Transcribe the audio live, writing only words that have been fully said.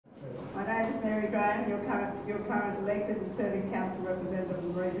Mary Graham, your current elected and serving council representative of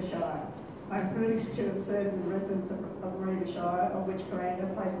Mareeba Shire. I am privileged to have served the residents of Mareeba Shire, of which Kuranda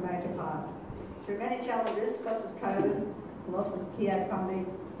plays a major part. Through many challenges such as COVID, the loss of KUR funding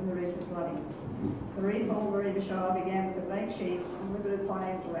and the recent flooding. The reform of Mareeba Shire began with a blank sheet and limited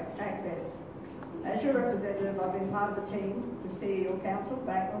financial access. As your representative, I've been part of the team to steer your council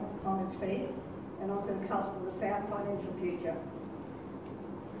back on its feet and onto the cusp of a sound financial future.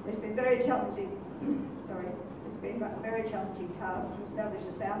 It's been very challenging, it's been a very challenging task to establish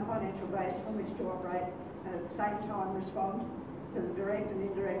a sound financial base from which to operate and at the same time respond to the direct and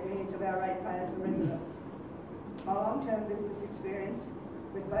indirect needs of our ratepayers and residents. My long-term business experience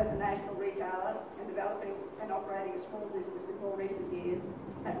with both a national retailer and developing and operating a small business in more recent years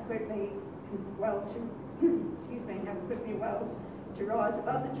have equipped me well to rise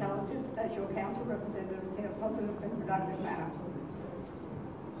above the challenges as your council representative in a positive and productive manner.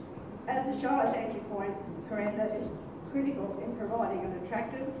 As the Shire's entry point, Kuranda is critical in providing an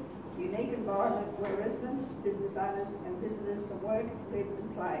attractive, unique environment where residents, business owners and visitors can work, live and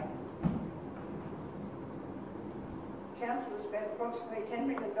play. Council has spent approximately $10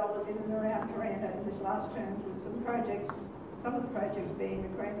 million in and around Kuranda in this last term, with some of the projects being the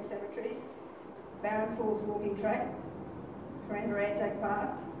Kuranda Cemetery, Barron Falls Walking Track, Kuranda Anzac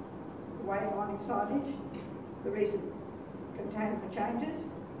Park, the wayfinding signage, the recent containers for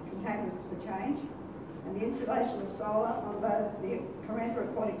change, and the installation of solar on both the Kuranda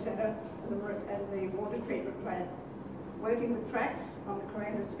Aquatic Centre and the water treatment plant, working with tracks on the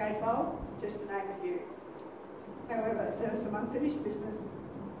Kuranda Skate Bowl, just to name a few. However, there is some unfinished business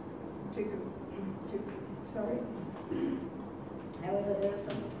to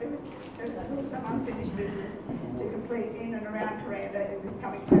complete in and around Kuranda in this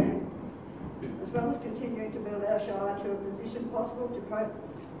coming term, as well as continuing to build our Shire to a position possible to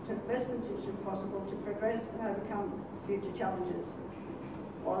progress and overcome future challenges.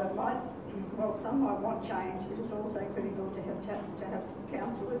 While some might want change, it is also critical to have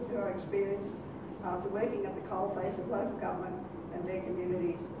councillors who are experienced after working at the coalface of local government and their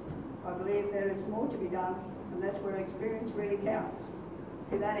communities. I believe there is more to be done, and that's where experience really counts.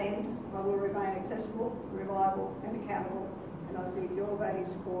 To that end, I will remain accessible, reliable and accountable, and I seek your voting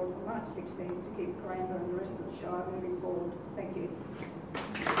support on March 16 to keep Kuranda and the rest of the Shire moving forward. Thank you.